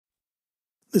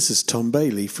This is Tom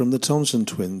Bailey from the Thompson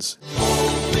Twins.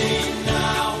 Hold me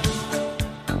now.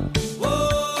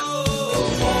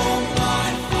 Whoa, my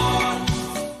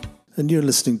heart. And you're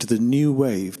listening to the New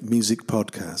Wave Music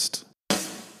Podcast.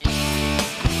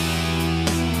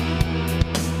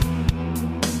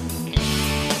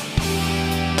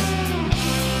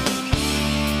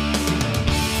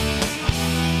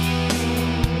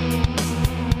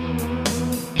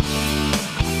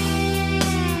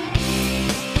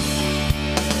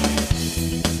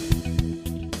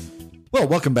 Well,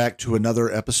 welcome back to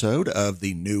another episode of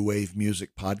the New Wave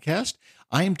Music Podcast.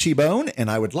 I am T-Bone,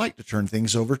 and I would like to turn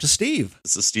things over to Steve.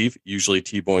 This is Steve. Usually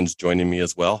T-Bone's joining me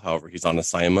as well. However, he's on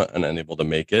assignment and unable to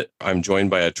make it. I'm joined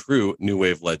by a true New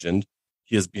Wave legend.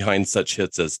 He is behind such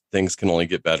hits as Things Can Only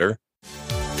Get Better,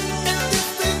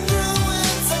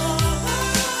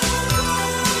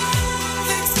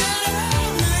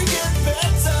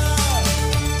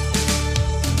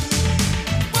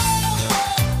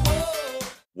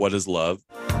 What is Love?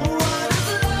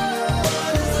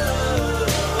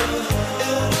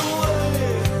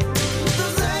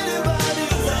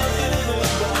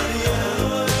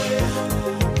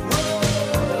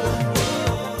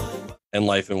 And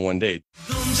Life in One Day.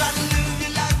 Don't try to live your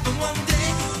life for one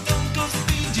day. Don't go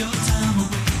speed your time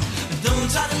away. Don't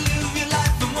try to live your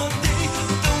life for one day.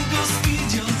 Don't go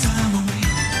speed your time away.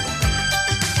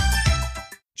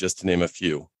 Just to name a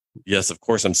few. Yes, of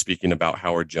course, I'm speaking about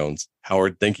Howard Jones.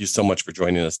 Howard, thank you so much for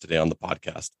joining us today on the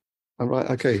podcast. All right.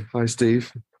 Okay. Hi,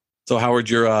 Steve. So, Howard,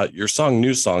 your song,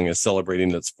 New Song, is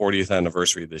celebrating its 40th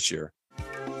anniversary this year. Say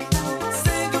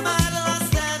goodbye to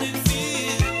lust and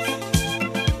fear.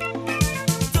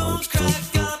 Don't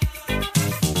crack up.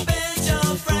 Bend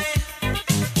your brain.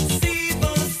 See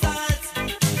both sides.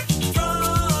 Throw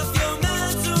off your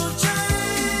mental chains.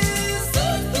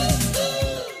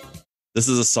 This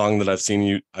is a song that I've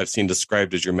seen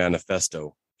described as your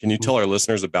manifesto. Can you tell our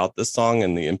listeners about this song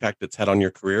and the impact it's had on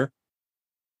your career?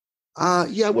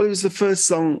 Yeah, well, it was the first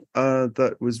song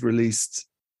that was released,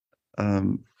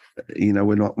 when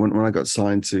I got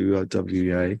signed to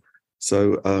WEA.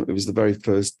 So it was the very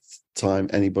first time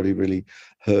anybody really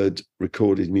heard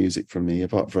recorded music from me,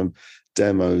 apart from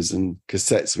demos and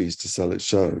cassettes we used to sell at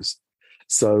shows.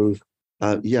 So,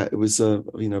 it was a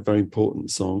very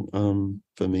important song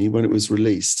for me. When it was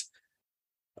released,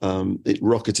 it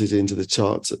rocketed into the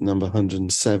charts at number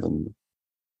 107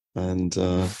 and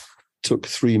took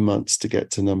 3 months to get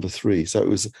to number 3. So it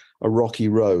was a rocky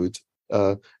road.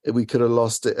 We could have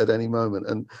lost it at any moment,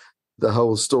 and the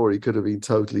whole story could have been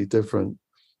totally different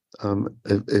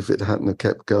if it hadn't have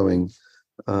kept going.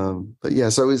 But yeah,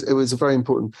 so it was a very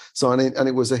important song, and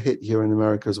it was a hit here in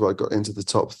America as well. It got into the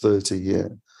top 30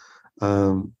 here.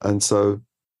 And so,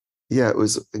 yeah, it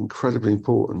was an incredibly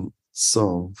important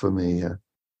song for me. Yeah.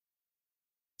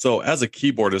 So as a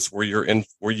keyboardist,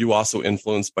 were you also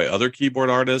influenced by other keyboard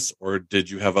artists, or did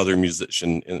you have other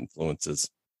musician influences?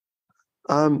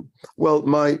 Well,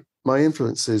 my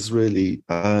influences really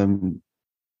from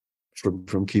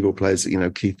keyboard players.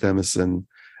 Keith Emerson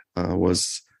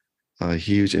was a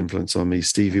huge influence on me.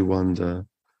 Stevie Wonder,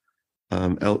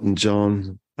 Elton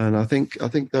John, and I think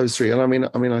those three. And I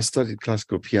mean, I studied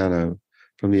classical piano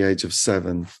from the age of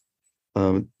 7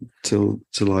 till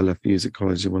I left music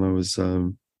college when I was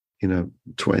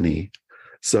 20.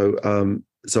 So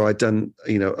I'd done,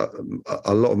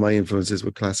 a lot of my influences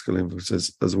were classical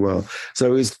influences as well. So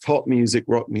it was pop music,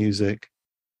 rock music,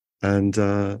 and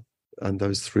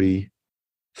those three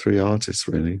artists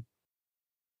really.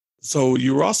 So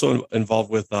you were also involved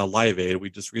with Live Aid.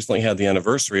 We just recently had the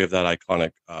anniversary of that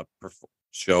iconic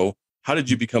show. How did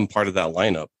you become part of that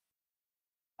lineup?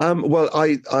 Well,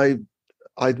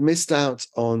 I'd missed out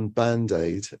on Band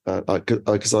Aid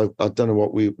because I don't know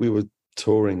what we were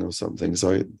touring or something,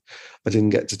 so I didn't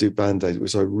get to do Band Aid,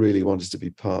 which I really wanted to be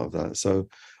part of that. So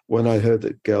when I heard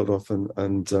that Geldof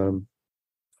and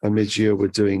Midge were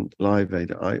doing Live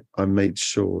Aid, I made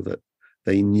sure that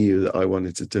they knew that I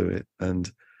wanted to do it.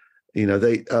 And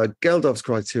Geldof's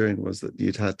criterion was that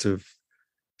you'd had to have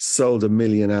sold 1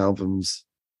 million albums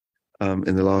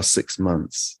in the last 6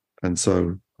 months, and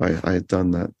so I had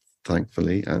done that,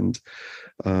 thankfully. And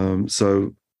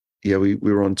we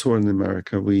were on tour in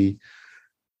America. We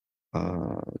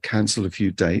cancelled a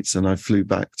few dates, and I flew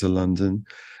back to London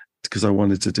because I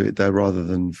wanted to do it there rather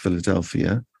than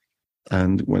Philadelphia,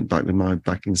 and went back with my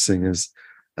backing singers,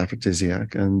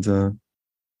 Aphrodisiac, and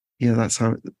that's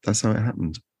how it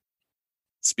happened.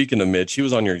 Speaking of Mitch, he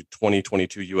was on your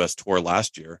 2022 US tour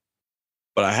last year,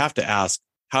 but I have to ask,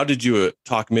 how did you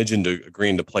talk Midge into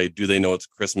agreeing to play Do They Know It's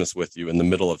Christmas with you in the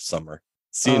middle of summer?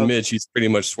 Seeing Midge, he's pretty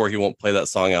much swore he won't play that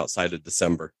song outside of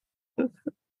December.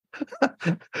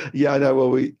 Yeah, I know. Well,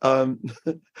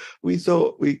 we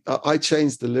thought I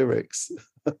changed the lyrics.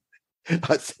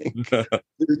 I think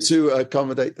to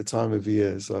accommodate the time of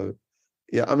year. So,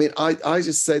 yeah, I mean, I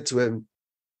just said to him,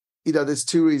 there's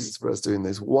two reasons for us doing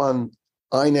this. One,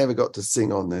 I never got to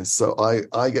sing on this, so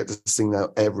I get to sing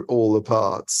now all the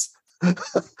parts,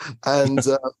 and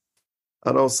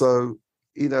also,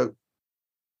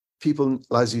 people,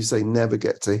 as you say, never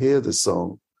get to hear the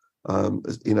song,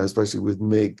 especially with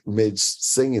Midge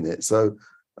singing it. So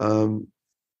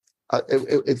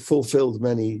it fulfilled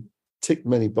ticked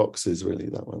many boxes, really,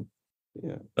 that one.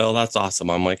 Yeah. Well, that's awesome.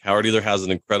 I'm like, Howard either has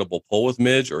an incredible pull with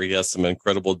Midge or he has some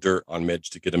incredible dirt on Midge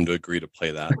to get him to agree to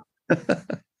play that.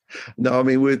 No, I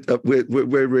mean,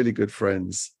 we're really good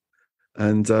friends.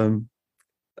 And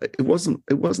it wasn't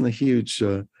a huge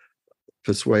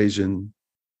persuasion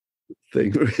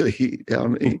thing, really. I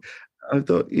mean, I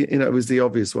thought, it was the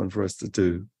obvious one for us to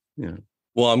do. Yeah.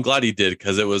 Well, I'm glad he did,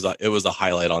 because it was a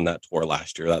highlight on that tour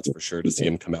last year. That's for sure, to see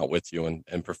him come out with you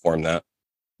and perform that.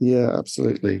 Yeah,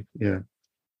 absolutely. Yeah.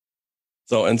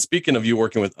 So, and speaking of you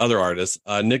working with other artists,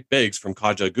 Nick Beggs from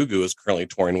Kaja Gugu is currently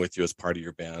touring with you as part of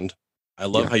your band. I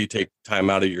love how you take time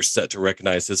out of your set to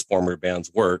recognize his former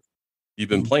band's work. You've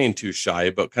been playing Too Shy,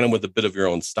 but kind of with a bit of your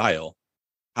own style.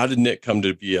 How did Nick come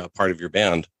to be a part of your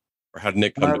band? Or how did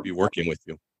Nick come to be working with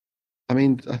you? I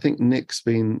mean, I think Nick's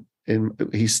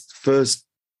he's first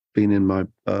been in my,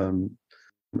 I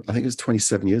think it was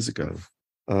 27 years ago.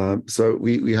 So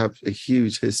we have a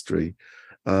huge history.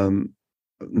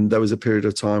 There was a period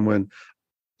of time when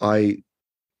I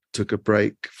took a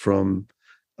break from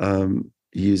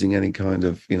using any kind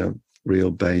of,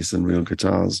 real bass and real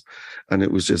guitars, and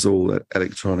it was just all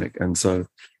electronic. And so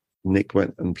Nick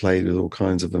went and played with all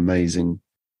kinds of amazing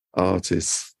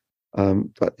artists.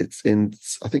 But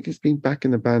I think it's been back in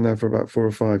the band now for about 4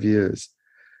 or 5 years.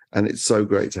 And it's so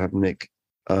great to have Nick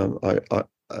around,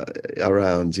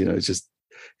 it's just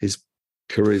his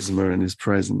charisma and his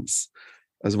presence,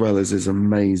 as well as his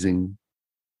amazing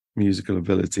musical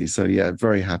ability. So yeah,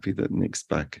 very happy that Nick's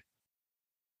back.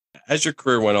 As your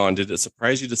career went on, did it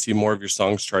surprise you to see more of your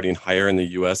songs charting higher in the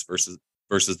US versus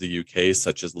the UK,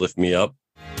 such as Lift Me Up?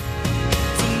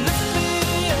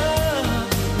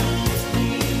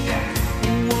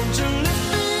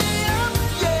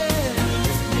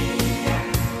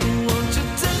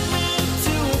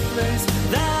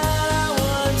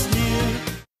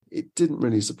 It didn't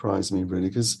really surprise me, really,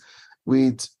 because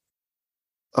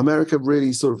America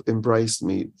really sort of embraced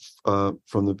me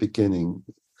from the beginning.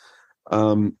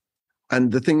 And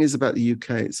the thing is about the UK,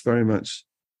 it's very much,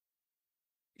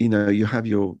 you have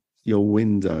your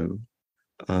window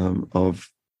of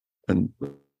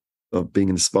being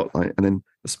in the spotlight, and then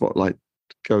the spotlight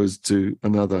goes to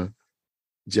another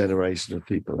generation of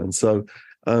people. And so,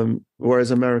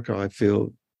 whereas America, I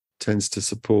feel, tends to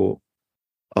support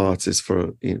artists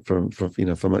for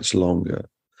much longer.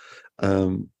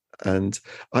 And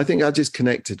I think I just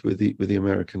connected with the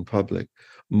American public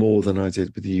more than I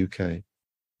did with the UK.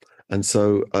 And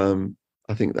so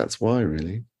I think that's why,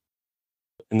 really.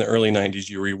 In the early 90s,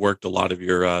 you reworked a lot of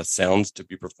your sounds to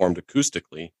be performed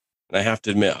acoustically. And I have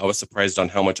to admit, I was surprised on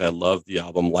how much I loved the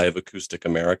album Live Acoustic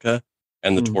America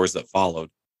and the tours that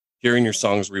followed. Hearing your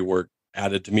songs reworked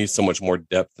added to me so much more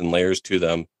depth and layers to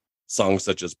them. Songs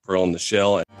such as Pearl in the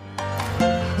Shell.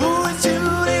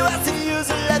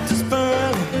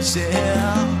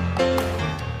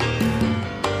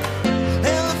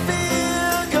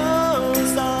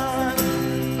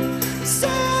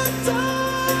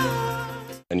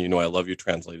 And I Love You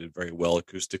translated very well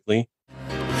acoustically.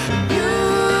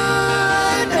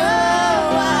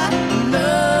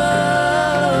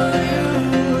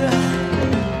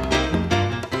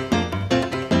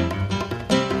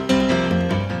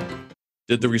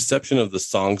 Did the reception of the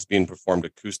songs being performed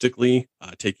acoustically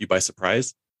take you by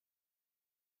surprise?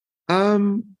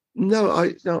 No,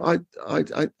 I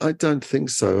don't think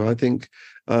so. I think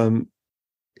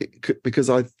because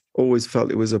I always felt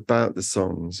it was about the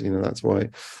songs. That's why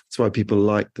people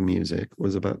liked the music,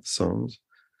 was about the songs,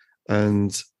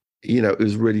 and it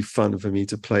was really fun for me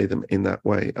to play them in that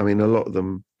way. I mean, a lot of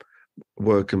them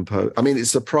were composed. I mean, it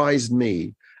surprised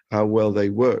me how well they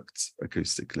worked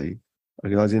acoustically. I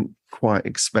didn't quite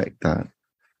expect that.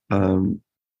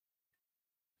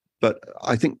 But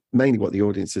I think mainly what the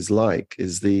audience is like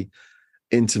is the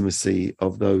intimacy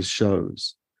of those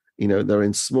shows. They're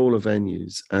in smaller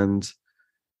venues, and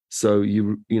so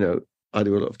I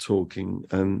do a lot of talking,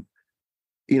 and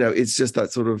it's just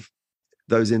that sort of,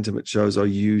 those intimate shows are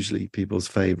usually people's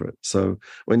favorite. So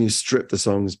when you strip the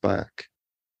songs back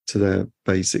to their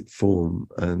basic form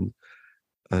and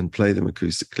play them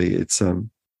acoustically,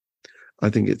 I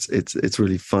think it's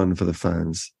really fun for the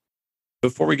fans.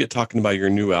 Before we get talking about your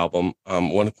new album,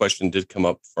 one question did come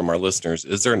up from our listeners.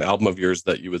 Is there an album of yours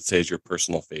that you would say is your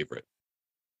personal favorite?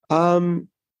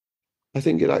 I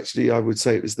think I would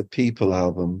say it was the People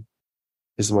album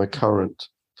is my current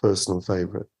personal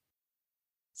favorite.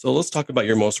 So let's talk about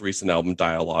your most recent album,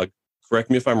 Dialogue. Correct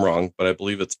me if I'm wrong, but I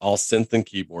believe it's all synth and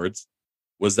keyboards.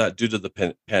 Was that due to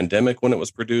the pandemic when it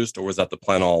was produced, or was that the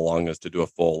plan all along is to do a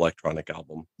full electronic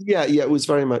album? Yeah, it was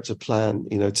very much a plan,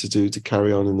 to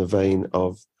carry on in the vein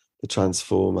of the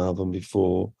Transform album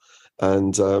before.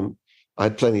 And I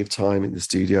had plenty of time in the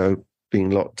studio, being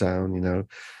locked down,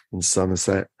 in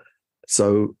Somerset.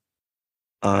 So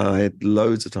I had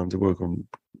loads of time to work on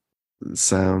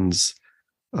sounds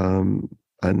and,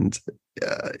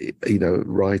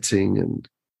 writing. And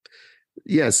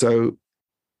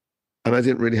and I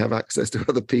didn't really have access to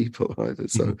other people either.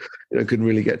 So, couldn't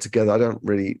really get together. I don't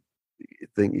really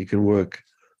think you can work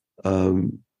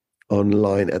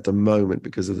online at the moment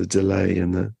because of the delay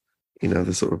and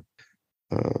the sort of,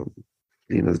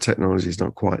 the technology is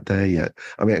not quite there yet.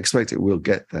 I mean, I expect it will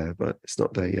get there, but it's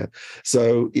not there yet.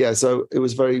 So, so it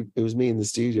was me in the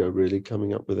studio really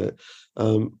coming up with it,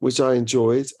 which I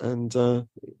enjoyed. And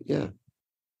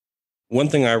One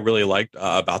thing I really liked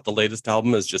about the latest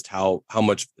album is just how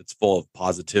much it's full of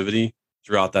positivity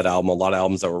throughout that album. A lot of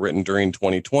albums that were written during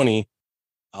 2020,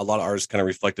 a lot of artists kind of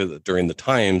reflected it during the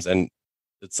times, and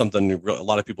it's something a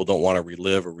lot of people don't want to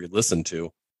relive or re-listen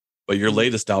to. But your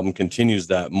latest album continues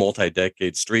that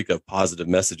multi-decade streak of positive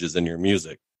messages in your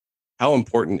music. How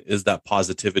important is that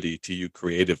positivity to you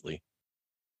creatively?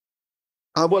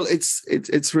 Well, it's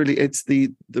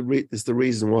the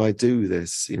reason why I do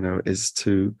this, is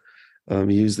to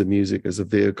use the music as a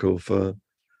vehicle for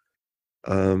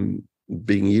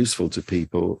being useful to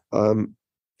people.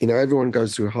 Everyone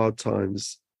goes through hard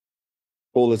times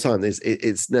all the time.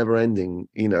 It's never ending.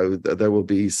 There will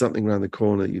be something around the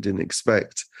corner you didn't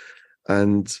expect.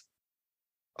 And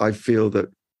I feel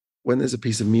that when there's a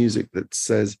piece of music that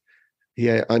says,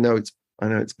 yeah, I know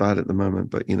it's bad at the moment,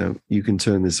 but you can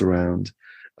turn this around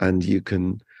and you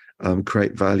can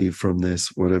create value from this,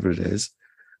 whatever it is.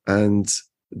 And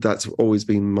that's always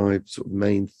been my sort of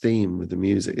main theme with the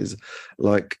music, is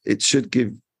like it should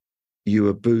give you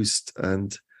a boost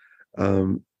and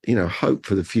hope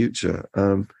for the future.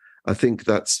 I think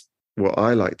that's what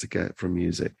I like to get from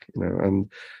music,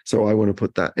 and so I want to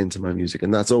put that into my music,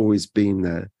 and that's always been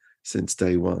there since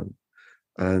day one,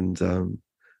 and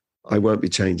I won't be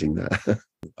changing that.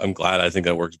 I'm glad. I think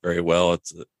that works very well.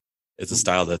 It's a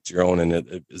style that's your own, and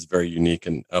it is very unique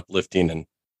and uplifting, and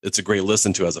it's a great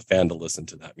listen to as a fan to listen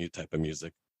to that type of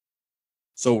music.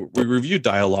 So we reviewed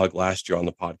Dialogue last year on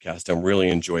the podcast and really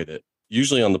enjoyed it.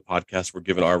 Usually on the podcast, we're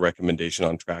given our recommendation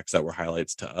on tracks that were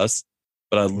highlights to us,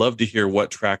 but I'd love to hear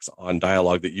what tracks on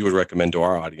Dialogue that you would recommend to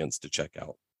our audience to check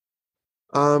out.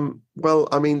 Well,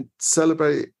 I mean,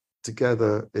 Celebrate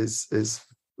Together is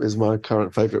my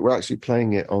current favorite. We're actually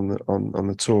playing it on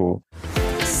the tour.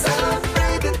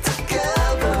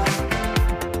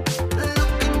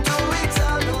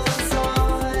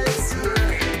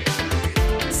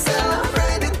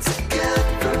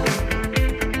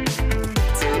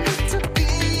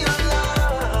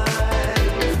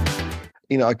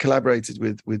 I collaborated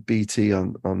with BT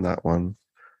on that one,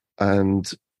 and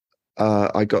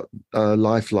I got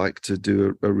Lifelike to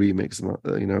do a remix.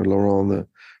 Laurent, the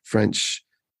French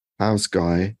house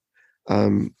guy,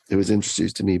 it was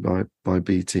introduced to me by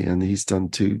BT, and he's done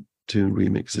two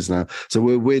remixes now. So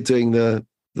we're doing the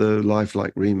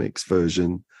Lifelike remix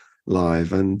version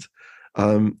live, and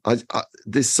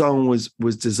this song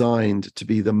was designed to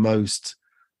be the most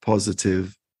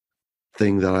positive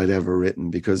thing that I'd ever written,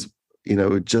 because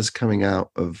just coming out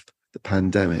of the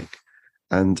pandemic,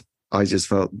 and I just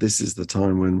felt this is the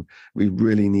time when we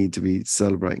really need to be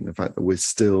celebrating the fact that we're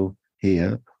still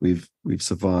here, we've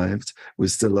survived, we're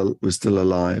still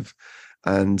alive,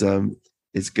 and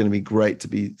it's going to be great to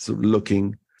be sort of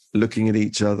looking at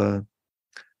each other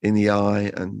in the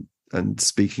eye and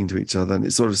speaking to each other, and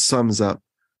it sort of sums up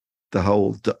the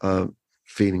whole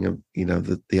feeling of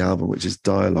the album, which is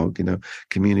dialogue,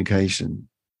 communication.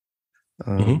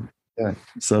 Yeah.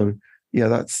 So yeah,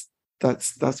 that's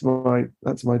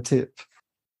my tip.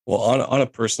 Well, on a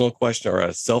personal question or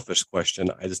a selfish question,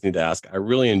 I just need to ask. I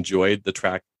really enjoyed the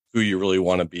track "Who You Really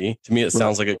Want to Be." To me, it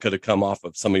sounds like it could have come off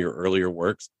of some of your earlier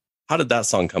works. How did that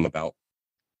song come about?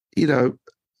 I don't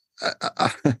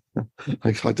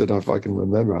know if I can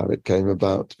remember how it came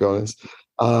about, to be honest.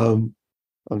 I'm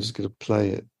just going to play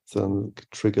it to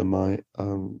trigger my.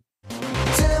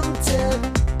 Tempted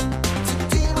to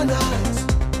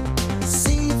demonize,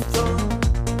 see through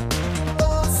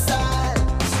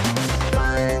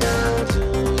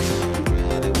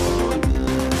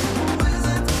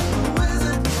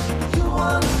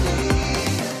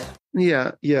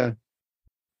Yeah.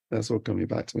 That's all coming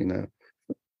back to me now.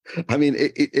 I mean,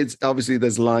 it's obviously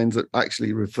there's lines that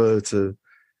actually refer to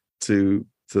the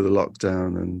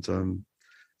lockdown and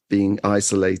being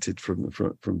isolated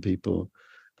from people,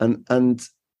 and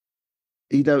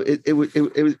you know,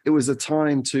 it was a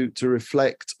time to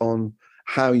reflect on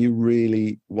how you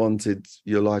really wanted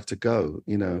your life to go.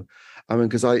 You know, I mean,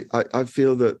 because I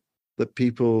feel that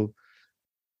people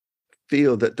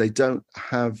feel that they don't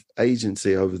have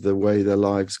agency over the way their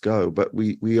lives go, but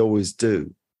we always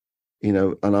do, you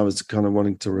know. And I was kind of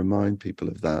wanting to remind people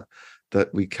of that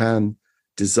we can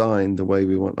design the way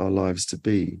we want our lives to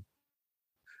be,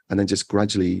 and then just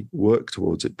gradually work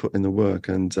towards it, put in the work,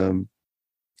 and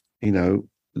you know,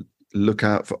 look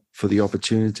out for the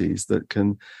opportunities that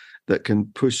can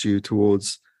push you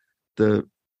towards the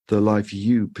life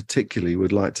you particularly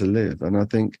would like to live. And I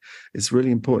think it's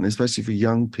really important, especially for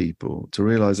young people, to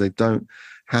realize they don't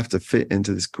have to fit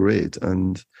into this grid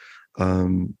and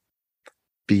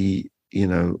be, you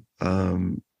know,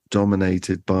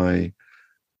 dominated by,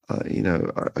 you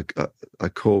know, a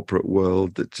corporate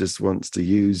world that just wants to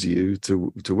use you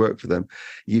to work for them.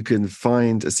 You can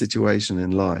find a situation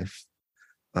in life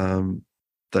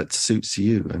that suits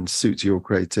you and suits your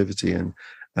creativity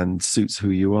and suits who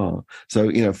you are. So,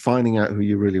 you know, finding out who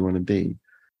you really want to be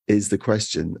is the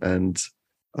question, and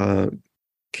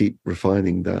keep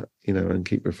refining that, you know, and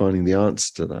keep refining the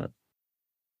answer to that.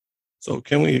 So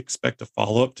can we expect a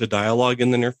follow-up to Dialogue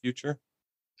in the near future?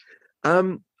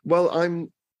 Well,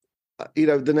 I'm, you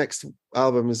know, the next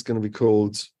album is going to be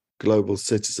called Global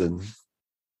Citizen.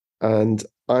 And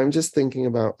I'm just thinking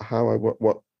about how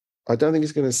what I don't think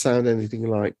it's going to sound anything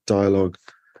like Dialogue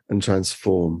and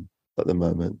Transform at the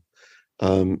moment.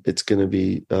 It's going to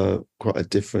be quite a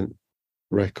different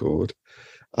record.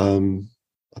 I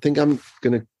think I'm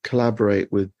going to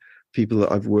collaborate with people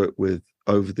that I've worked with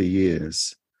over the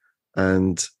years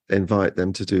and invite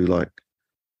them to do like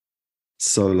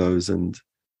solos and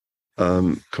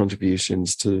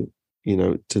contributions to, you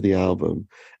know, to the album.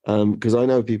 Because I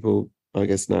know people, I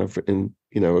guess now in,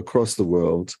 you know, across the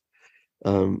world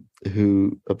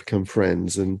who have become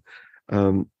friends, and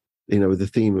you know, with the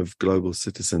theme of Global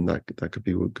Citizen, that could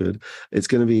be good. It's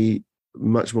going to be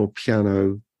much more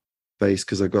piano based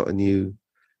because I got a new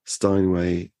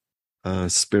Steinway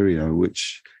Spirio,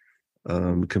 which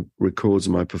records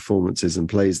my performances and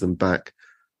plays them back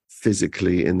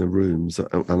physically in the rooms,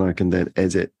 and I can then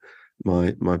edit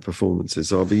my performances.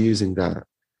 So I'll be using that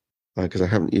because I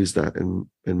haven't used that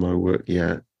in my work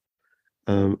yet.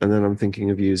 And then I'm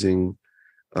thinking of using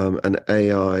an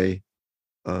AI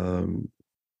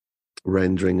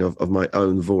rendering of my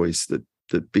own voice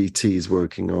that BT is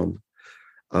working on,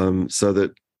 so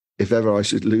that if ever I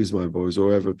should lose my voice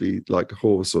or ever be like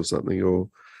hoarse or something, or,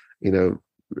 you know,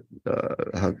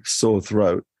 have sore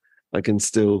throat, I can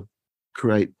still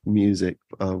create music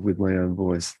with my own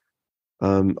voice.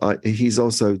 He's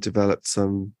also developed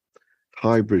some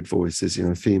hybrid voices, you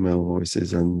know, female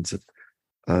voices, and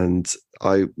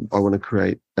I want to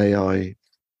create AI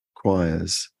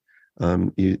choirs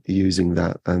using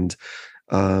that, and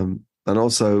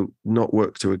also not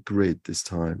work to a grid this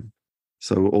time.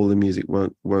 So all the music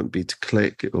won't be to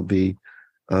click. It will be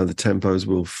the tempos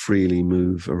will freely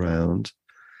move around,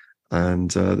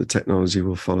 and the technology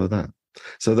will follow that.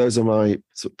 So those are my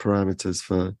sort of parameters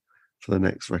for the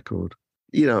next record.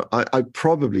 You know, I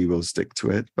probably will stick to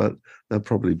it, but there'll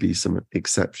probably be some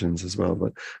exceptions as well.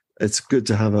 But it's good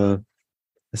to have a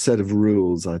set of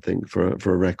rules, I think, for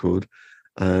a record,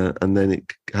 and then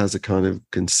it has a kind of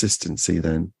consistency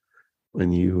then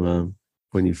when you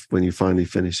finally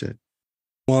finish it.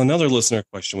 Well, another listener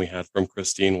question we had from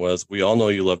Christine was, we all know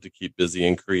you love to keep busy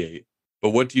and create, but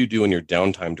what do you do in your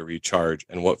downtime to recharge,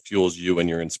 and what fuels you and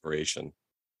your inspiration?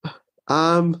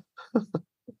 Well,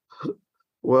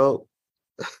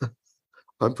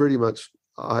 I'm pretty much,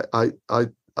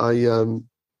 you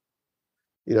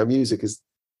know, music is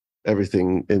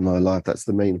everything in my life. That's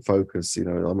the main focus. You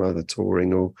know, I'm either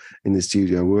touring or in the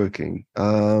studio working.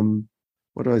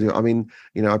 What do I do? I mean,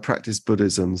 you know, I practice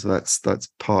Buddhism, so that's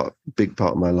big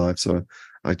part of my life. So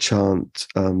I chant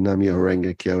Nam-myoho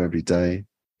Renge Kyo every day,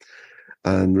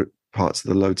 and parts of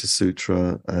the Lotus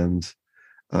Sutra, and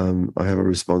I have a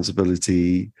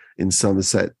responsibility in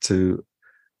Somerset to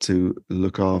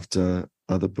look after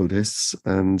other Buddhists,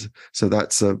 and so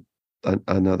that's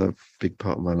another big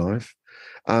part of my life.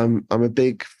 I'm a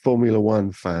big Formula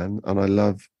One fan, and I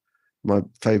love, my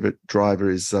favorite driver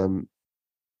is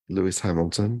Lewis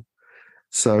Hamilton.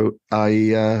 So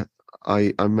I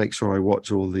make sure I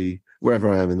watch all the,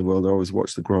 wherever I am in the world, I always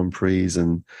watch the Grand Prix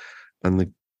and the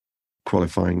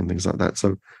qualifying and things like that.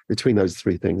 So between those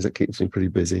three things, it keeps me pretty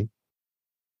busy.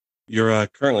 You're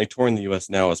currently touring the U.S.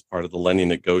 now as part of the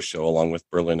Lending It Go show, along with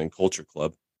Berlin and Culture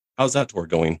Club. How's that tour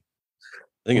going?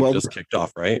 I think it just kicked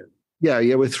off, right? Yeah,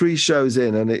 we're 3 shows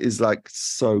in, and it is like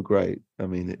so great. I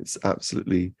mean, it's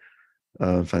absolutely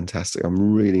fantastic.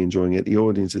 I'm really enjoying it. The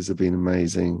audiences have been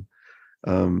amazing.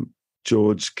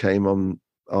 George came on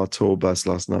our tour bus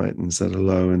last night and said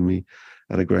hello, and we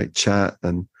had a great chat.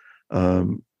 And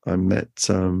I met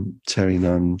Terry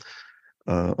Nunn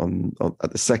on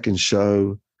at the second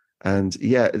show, and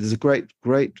yeah, there's a great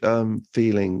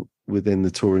feeling within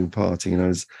the touring party. You know,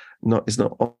 it's not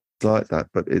like that,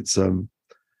 but it's a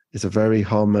very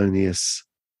harmonious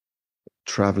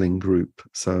traveling group.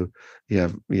 So yeah,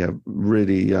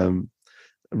 really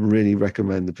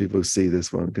recommend that people see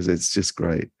this one, because it's just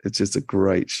great. It's just a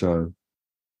great show.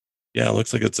 Yeah, it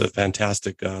looks like it's a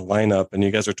fantastic lineup, and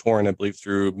you guys are touring, I believe,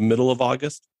 through middle of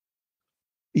August.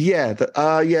 Yeah,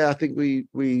 I think we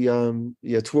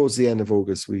towards the end of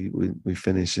August we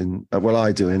finish in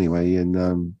I do anyway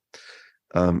in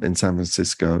San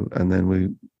Francisco, and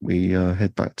then we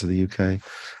head back to the UK.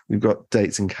 We've got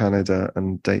dates in Canada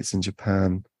and dates in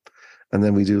Japan, and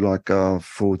then we do like our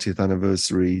 40th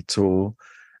anniversary tour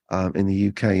in the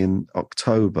UK in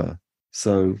October.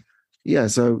 So yeah,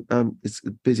 it's a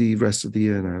busy rest of the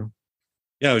year now.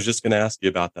 Yeah, I was just going to ask you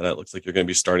about that. It looks like you're going to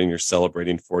be starting your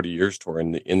Celebrating 40 Years tour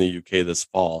in the UK this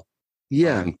fall.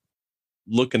 Yeah.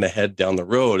 Looking ahead down the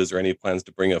road, is there any plans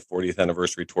to bring a 40th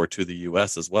anniversary tour to the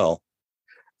US as well?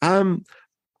 I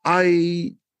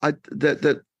don't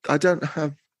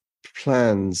have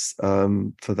plans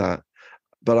for that,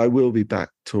 but I will be back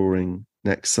touring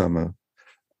next summer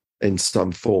in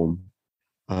some form.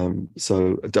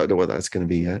 So I don't know what that's going to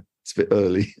be yet. It's a bit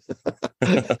early.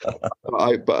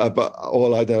 but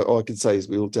all I can say is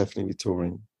we will definitely be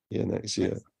touring next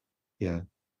year. Yeah.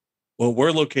 Well,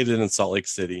 we're located in Salt Lake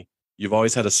City. You've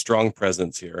always had a strong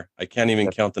presence here. I can't even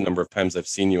count the number of times I've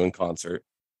seen you in concert.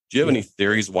 Do you have any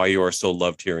theories why you are so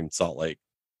loved here in Salt Lake?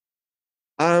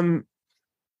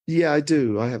 Yeah, I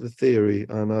do. I have a theory,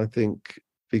 and I think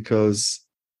because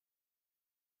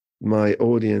my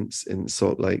audience in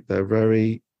Salt Lake, they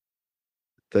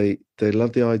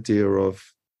love the idea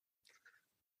of,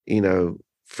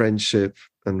 friendship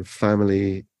and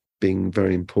family being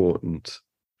very important.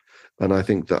 And I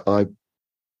think that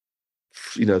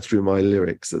through my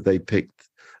lyrics, that they picked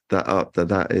that up,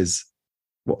 that is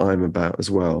what I'm about as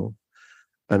well.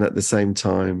 And at the same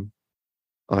time,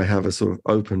 I have a sort of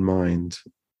open mind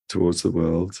towards the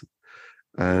world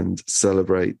and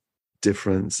celebrate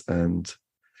difference and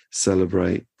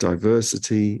celebrate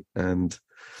diversity. And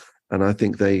I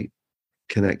think they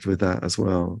connect with that as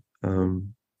well.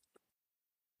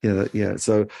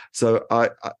 So I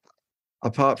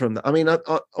apart from that, I mean,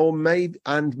 or maybe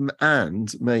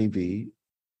and maybe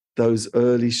those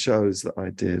early shows that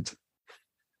I did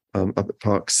up at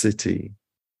Park City.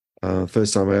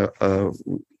 First time I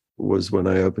was when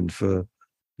I opened for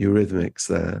Eurythmics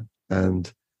there,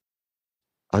 and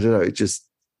I don't know, it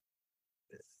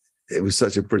was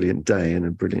such a brilliant day and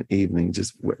a brilliant evening.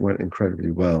 Just went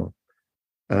incredibly well.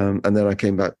 And then I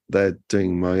came back there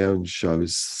doing my own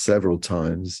shows several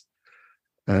times,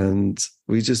 and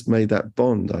we just made that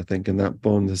bond, I think, and that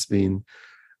bond has been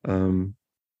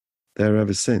there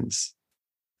ever since.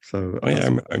 So, I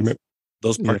remember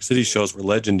those Park City shows were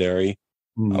legendary.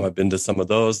 I've been to some of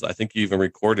those. I think you even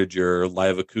recorded your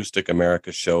live acoustic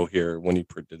America show here when you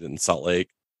did it in Salt Lake,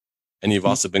 and you've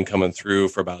also been coming through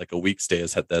for about like a week stay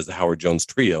as the Howard Jones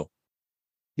Trio.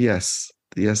 Yes,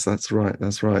 that's right.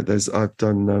 I've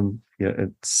done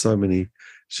so many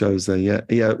shows there.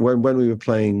 Yeah. When we were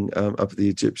playing up at the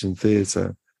Egyptian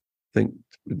Theatre, I think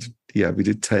we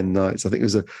did 10 nights. I think it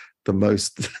was the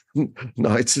most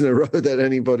nights in a row that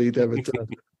anybody had ever done.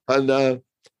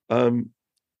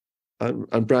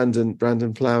 And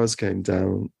Brandon Flowers came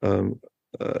down,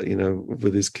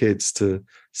 with his kids to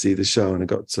see the show, and I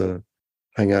got to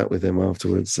hang out with him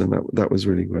afterwards, and that was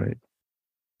really great.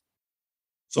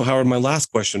 So, Howard, my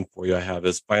last question for you I have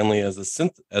is, finally, as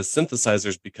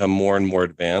synthesizers become more and more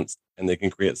advanced and they can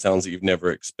create sounds that you've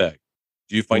never expect,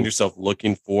 do you find yourself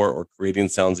looking for or creating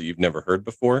sounds that you've never heard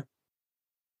before?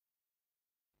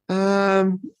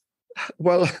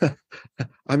 Well,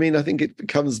 I mean, I think it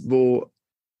becomes more.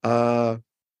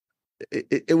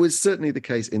 It was certainly the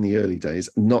case in the early days,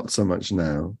 not so much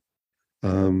now.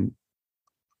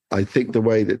 I think the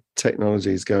way that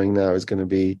technology is going now is going to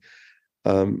be,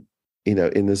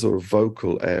 in the sort of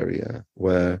vocal area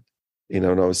where, and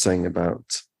I was saying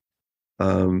about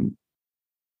having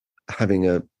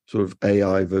a sort of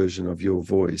AI version of your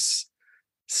voice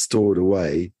stored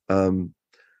away. And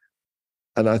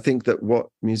I think that what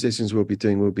musicians will be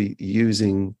doing will be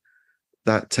using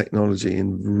that technology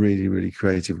in really, really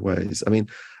creative ways. I mean,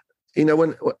 you know,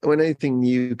 when anything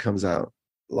new comes out,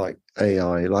 like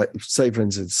AI, like say for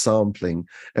instance, sampling,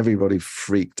 everybody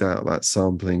freaked out about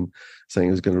sampling, saying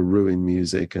it was going to ruin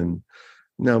music. And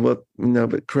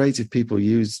but creative people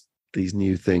use these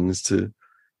new things to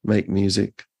make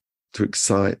music, to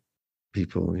excite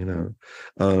people. You know,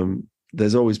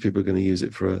 there's always people going to use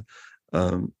it for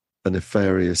a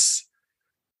nefarious,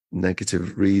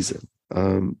 negative reason.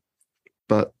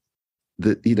 But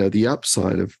the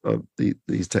upside of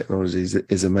these technologies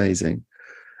is amazing.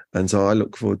 And so I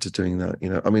look forward to doing that. You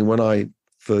know, I mean, when I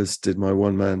first did my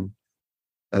one-man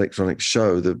electronic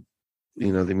show, the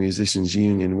musicians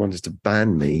union wanted to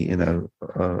ban me. You know,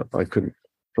 I couldn't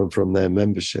from their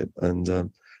membership.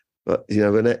 And but you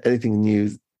know, when anything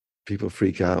new, people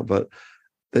freak out. But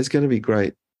there's going to be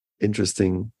great,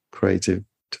 interesting, creative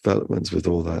developments with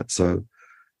all that. So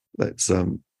let's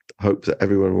hope that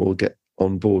everyone will get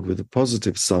on board with the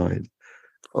positive side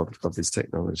of this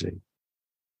technology.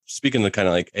 Speaking of the kind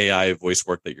of like AI voice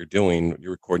work that you're doing,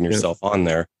 you're recording yourself on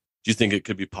there. Do you think it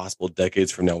could be possible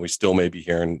decades from now we still may be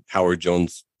hearing Howard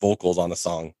Jones vocals on a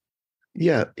song?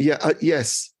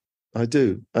 Yes, I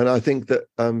do, and I think that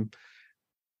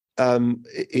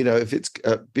you know, if it's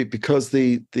because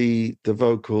the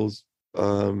vocals,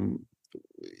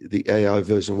 the AI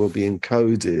version will be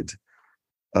encoded.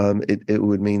 It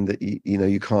would mean that you know,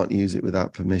 you can't use it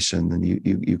without permission, and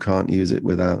you can't use it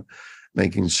without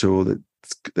making sure that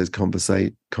there's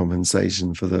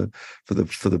compensation for the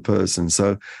person.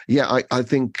 So yeah, I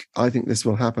think this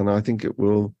will happen. I think it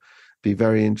will be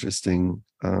very interesting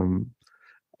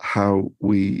how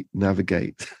we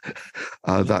navigate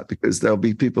that, because there'll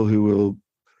be people who will,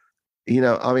 you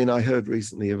know, I mean, I heard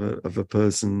recently of a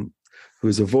person who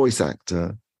is a voice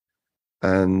actor,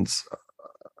 and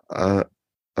a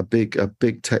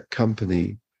big tech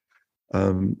company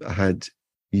had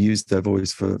used their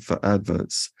voice for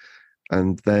adverts,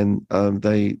 and then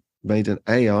they made an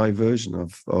AI version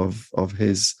of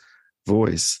his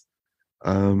voice,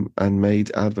 and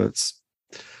made adverts,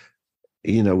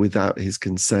 you know, without his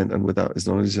consent and without his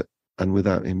knowledge and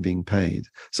without him being paid.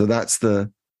 So that's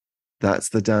the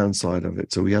downside of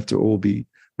it. So we have to all be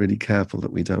really careful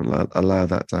that we don't allow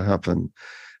that to happen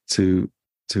to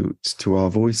our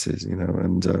voices, you know.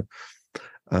 And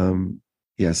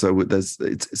yeah, so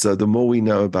so the more we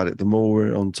know about it, the more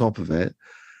we're on top of it,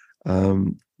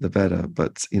 the better.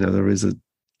 But you know, there's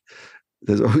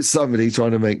always somebody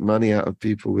trying to make money out of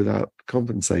people without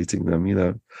compensating them, you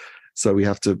know. So we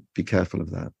have to be careful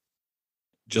of that.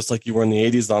 Just like you were in the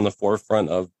 80s on the forefront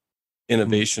of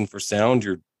innovation for sound,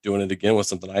 you're doing it again with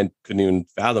something I couldn't even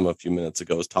fathom a few minutes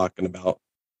ago, was talking about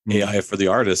AI for the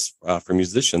artists, for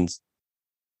musicians.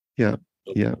 Yeah,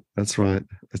 that's right.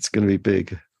 It's going to be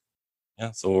big.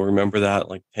 Yeah, so we'll remember that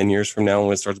like 10 years from now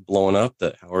when it starts blowing up,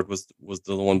 that Howard was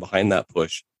the one behind that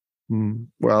push.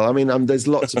 Well, I mean, there's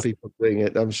lots of people doing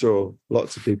it. I'm sure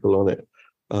lots of people on it.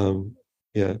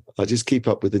 Yeah, I just keep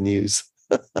up with the news.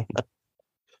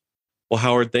 Well,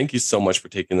 Howard, thank you so much for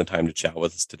taking the time to chat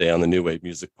with us today on the New Wave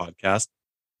Music Podcast.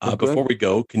 Before we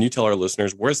go, can you tell our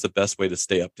listeners where's the best way to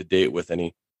stay up to date with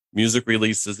any music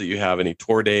releases that you have, any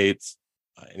tour dates,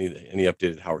 any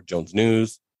updated Howard Jones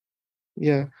news?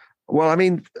 Yeah, well, I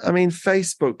mean,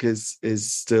 Facebook is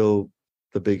still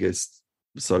the biggest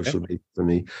social media for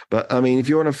me. But I mean, if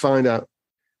you want to find out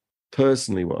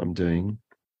personally what I'm doing,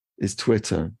 is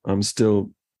Twitter. I'm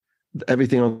still,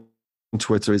 everything on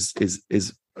Twitter is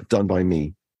done by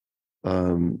me,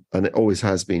 and it always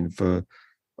has been for,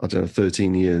 I don't know,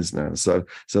 13 years now. So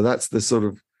that's the sort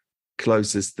of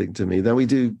closest thing to me. Then we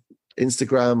do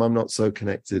Instagram. I'm not so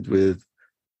connected with,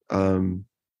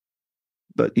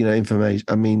 but you know,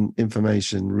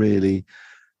 information really.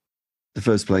 The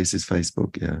first place is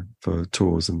Facebook, yeah, for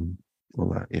tours and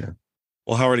all that, yeah.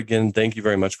 Well, Howard, again, thank you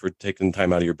very much for taking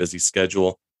time out of your busy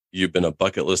schedule. You've been a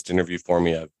bucket list interview for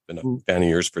me. I've been a fan of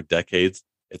yours for decades.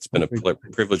 It's been a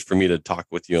privilege for me to talk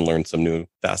with you and learn some new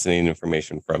fascinating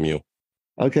information from you.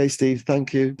 Okay, Steve,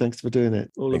 thank you. Thanks for doing it.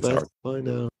 All Thanks, the best. Howard.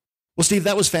 Bye now. Well, Steve,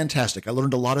 that was fantastic. I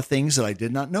learned a lot of things that I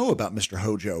did not know about Mr.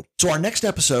 Hojo. So our next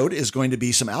episode is going to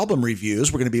be some album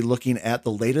reviews. We're going to be looking at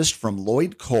the latest from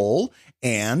Lloyd Cole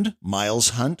and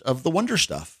Miles Hunt of The Wonder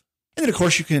Stuff. And then, of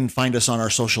course, you can find us on our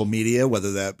social media,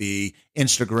 whether that be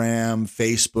Instagram,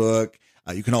 Facebook.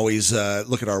 You can always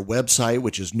look at our website,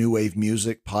 which is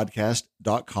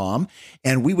newwavemusicpodcast.com.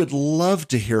 And we would love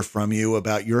to hear from you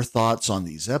about your thoughts on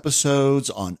these episodes,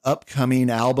 on upcoming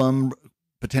album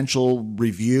potential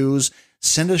reviews.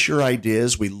 Send us your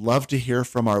ideas. We love to hear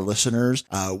from our listeners.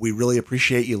 We really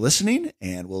appreciate you listening,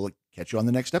 and we'll catch you on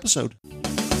the next episode.